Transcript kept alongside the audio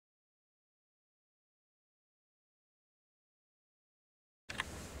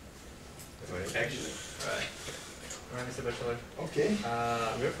actually. Right. Alright, Mr. Batchelor. Okay.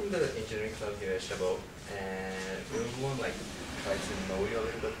 We're from the engineering club here at Chabot, and we want like try to know you a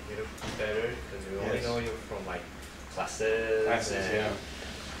little bit better because we only Yes. know you from like classes. Classes, and yeah.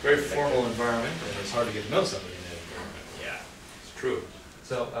 Very formal environment, and it's hard to get to know somebody in that environment. Yeah. It's true.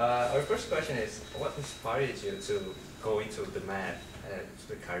 So our first question is, what inspired you to go into the math,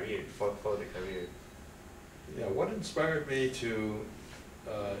 the career, follow the career? Yeah, what inspired me to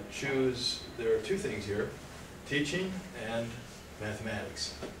choose, there are two things here, teaching and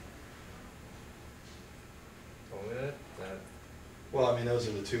mathematics. Only that? Well, I mean, those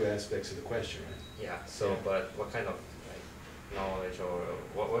are the two aspects of the question, right? Yeah. So, Yeah. but what kind of like knowledge or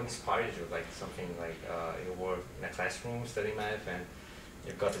what inspired you? Like something like you were in a classroom studying math and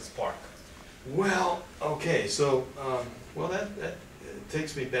you got this spark. Well, okay, so, well, that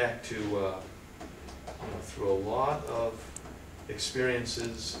takes me back to, through a lot of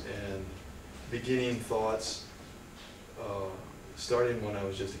experiences and beginning thoughts, starting when I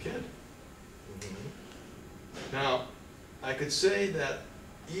was just a kid. Mm-hmm. Now, I could say that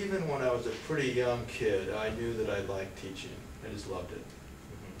even when I was a pretty young kid, I knew that I liked teaching. I just loved it.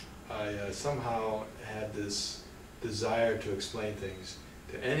 Mm-hmm. I somehow had this desire to explain things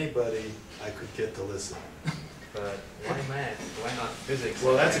to anybody I could get to listen. But why math? Why not physics?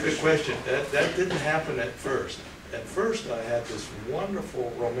 Well, that's a good question. That didn't happen at first. At first, I had this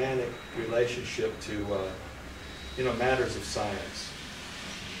wonderful romantic relationship to, matters of science.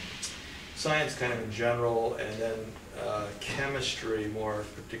 Science kind of in general, and then chemistry more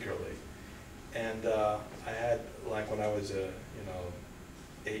particularly. And I had, like when I was,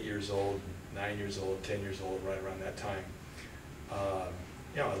 8 years old, 9 years old, 10 years old, right around that time,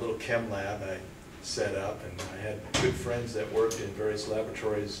 a little chem lab I set up, and I had good friends that worked in various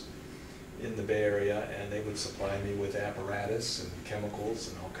laboratories in the Bay Area, and they would supply me with apparatus and chemicals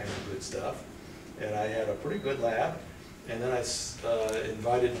and all kinds of good stuff. And I had a pretty good lab, and then I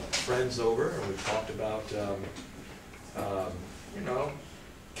invited friends over, and we talked about,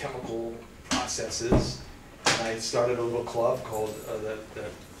 chemical processes. And I started a little club called, that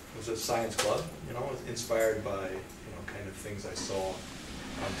was a science club, inspired by, kind of things I saw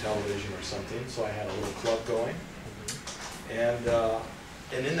on television or something. So I had a little club going.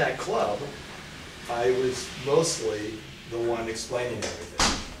 And in that club, I was mostly the one explaining everything.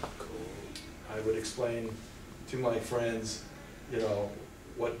 I would explain to my friends,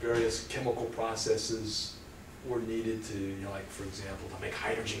 what various chemical processes were needed to, like for example, to make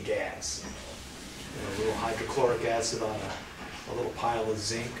hydrogen gas. A little hydrochloric acid on a little pile of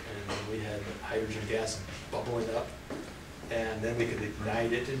zinc, and we had hydrogen gas bubbling up, and then we could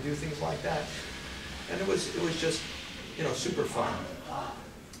ignite it and do things like that. And it was just, super fun.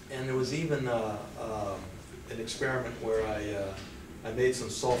 And there was even an experiment where I made some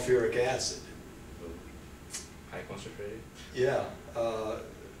sulfuric acid. High concentrated? Yeah,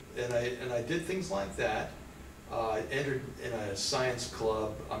 and I did things like that. I entered in a science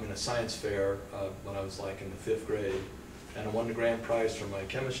club, a science fair when I was like in the 5th grade, and I won the grand prize for my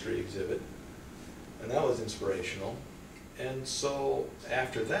chemistry exhibit, and that was inspirational. And so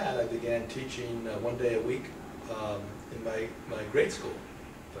after that, I began teaching 1 day a week in my grade school.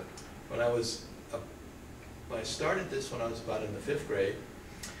 But when I started this when I was about in the 5th grade,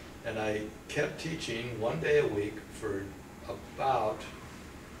 and I kept teaching 1 day a week for about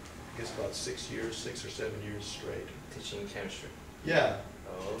 6 years, 6 or 7 years straight. Teaching chemistry? Yeah.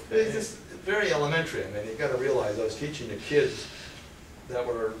 Oh, okay. It's just very elementary. You've got to realize I was teaching the kids that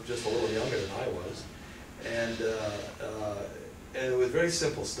were just a little younger than I was. And it was very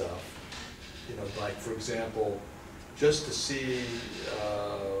simple stuff. Like for example, just to see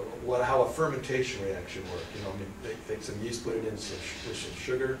how a fermentation reaction worked. They take some yeast, put it in with some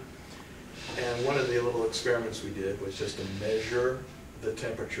sugar. And one of the little experiments we did was just to measure the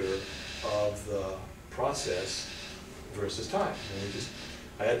temperature of the process versus time. And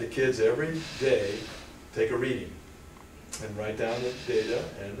I had the kids every day take a reading and write down the data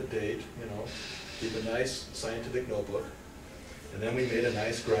and the date, keep a nice scientific notebook. And then we made a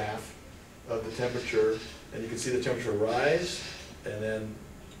nice graph of the temperature, and you can see the temperature rise and then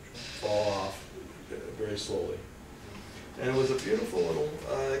fall off very slowly. And it was a beautiful little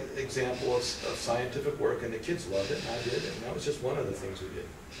example of scientific work, and the kids loved it, and I did, and that was just one of the things we did.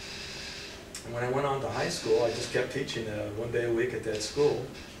 And when I went on to high school, I just kept teaching 1 day a week at that school,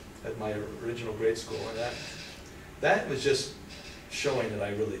 at my original grade school, and that was just showing that I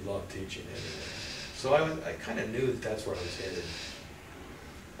really loved teaching anyway. So I kind of knew that that's where I was headed.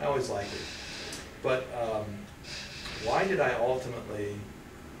 I always liked it. But why did I ultimately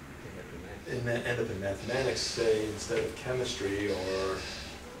end up in mathematics, say, instead of chemistry or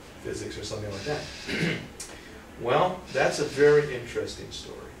physics or something like that. Well, that's a very interesting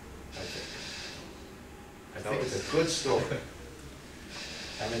story, I think. I think it's a good story.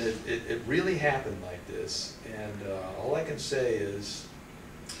 I mean, it really happened like this, and all I can say is,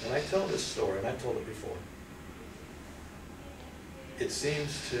 when I tell this story, and I've told it before, it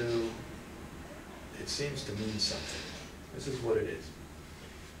seems to mean something. This is what it is.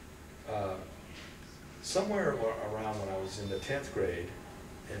 Somewhere around when I was in the 10th grade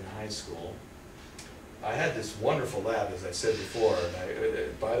in high school, I had this wonderful lab, as I said before,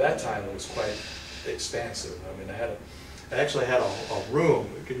 and by that time it was quite expansive. I mean, I actually had a room,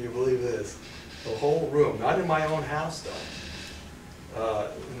 can you believe this? A whole room, not in my own house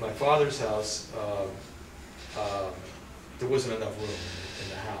though. In my father's house, there wasn't enough room in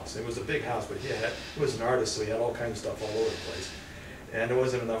the house. It was a big house, but he was an artist, so he had all kinds of stuff all over the place. And there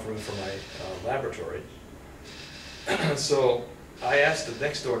wasn't enough room for my laboratory. So I asked the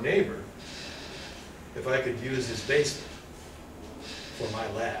next door neighbor if I could use his basement for my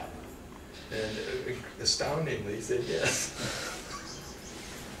lab. And astoundingly, he said yes.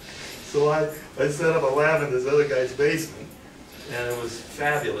 So I set up a lab in this other guy's basement, and it was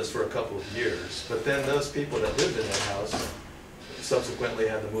fabulous for a couple of years. But then those people that lived in that house subsequently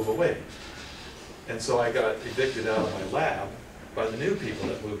had to move away. And so I got evicted out of my lab by the new people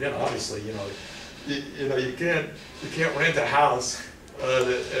that moved in. Obviously, you can't rent a house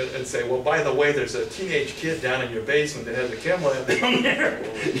and say, well, by the way, there's a teenage kid down in your basement that has a chem lab down there,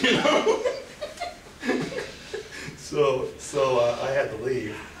 you know. So I had to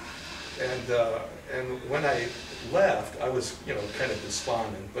leave, and when I left, I was kind of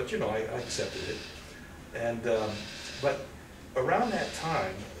despondent, but I accepted it. And but around that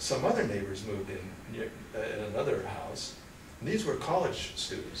time, some other neighbors moved in at another house. And these were college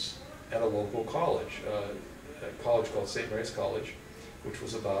students at a local college, a college called St. Mary's College, which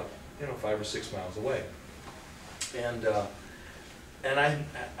was about 5 or 6 miles away. And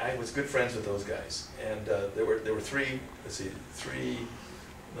I was good friends with those guys. And there were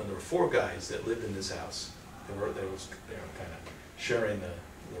four guys that lived in this house. They were kind of sharing the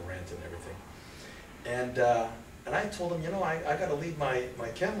rent and everything. And I told them, I got to leave my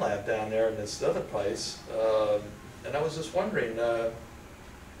chem lab down there in this other place. And I was just wondering, what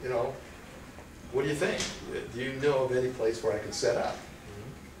do you think? Do you know of any place where I could set up?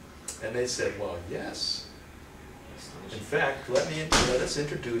 And they said, well, yes. In fact, let us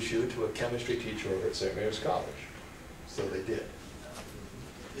introduce you to a chemistry teacher over at St. Mary's College. So they did.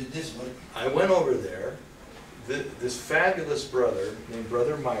 I went over there. This fabulous brother named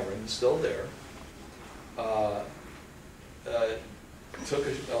Brother Myron, still there, took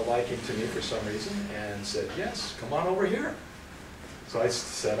a liking to me for some reason and said, yes, come on over here. So I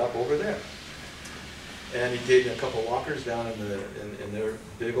set up over there. And he gave me a couple lockers down in their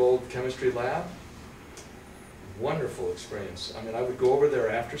big old chemistry lab. Wonderful experience. I mean, I would go over there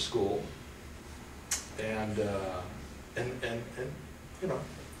after school and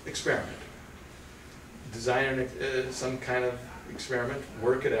experiment. Design some kind of experiment,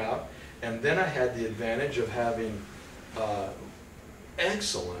 work it out. And then I had the advantage of having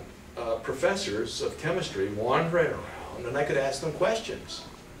excellent professors of chemistry wandering around, and I could ask them questions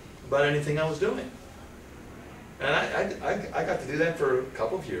about anything I was doing. And I got to do that for a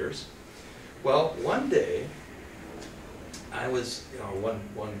couple of years. Well, one day, I was,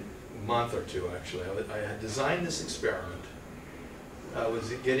 one month or two actually, I had designed this experiment. I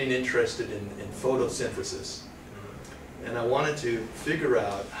was getting interested in photosynthesis. And I wanted to figure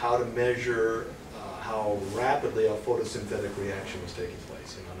out how to measure how rapidly a photosynthetic reaction was taking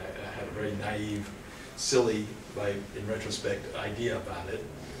place. And I had a very naive, silly, in retrospect, idea about it.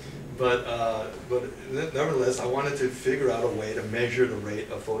 But nevertheless, I wanted to figure out a way to measure the rate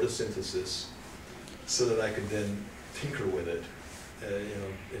of photosynthesis so that I could then tinker with it,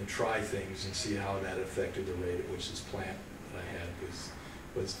 and try things and see how that affected the rate at which this plant that I had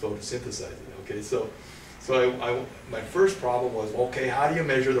was photosynthesizing. Okay, so my first problem was, okay, how do you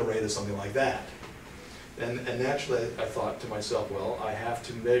measure the rate of something like that? And naturally, I thought to myself, well, I have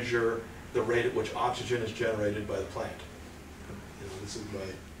to measure the rate at which oxygen is generated by the plant. This is my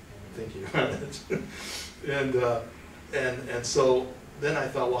thinking on it. And so then I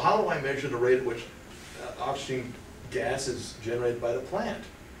thought, well, how do I measure the rate at which oxygen gas is generated by the plant?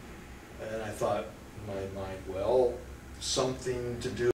 And I thought in my mind, well, something to do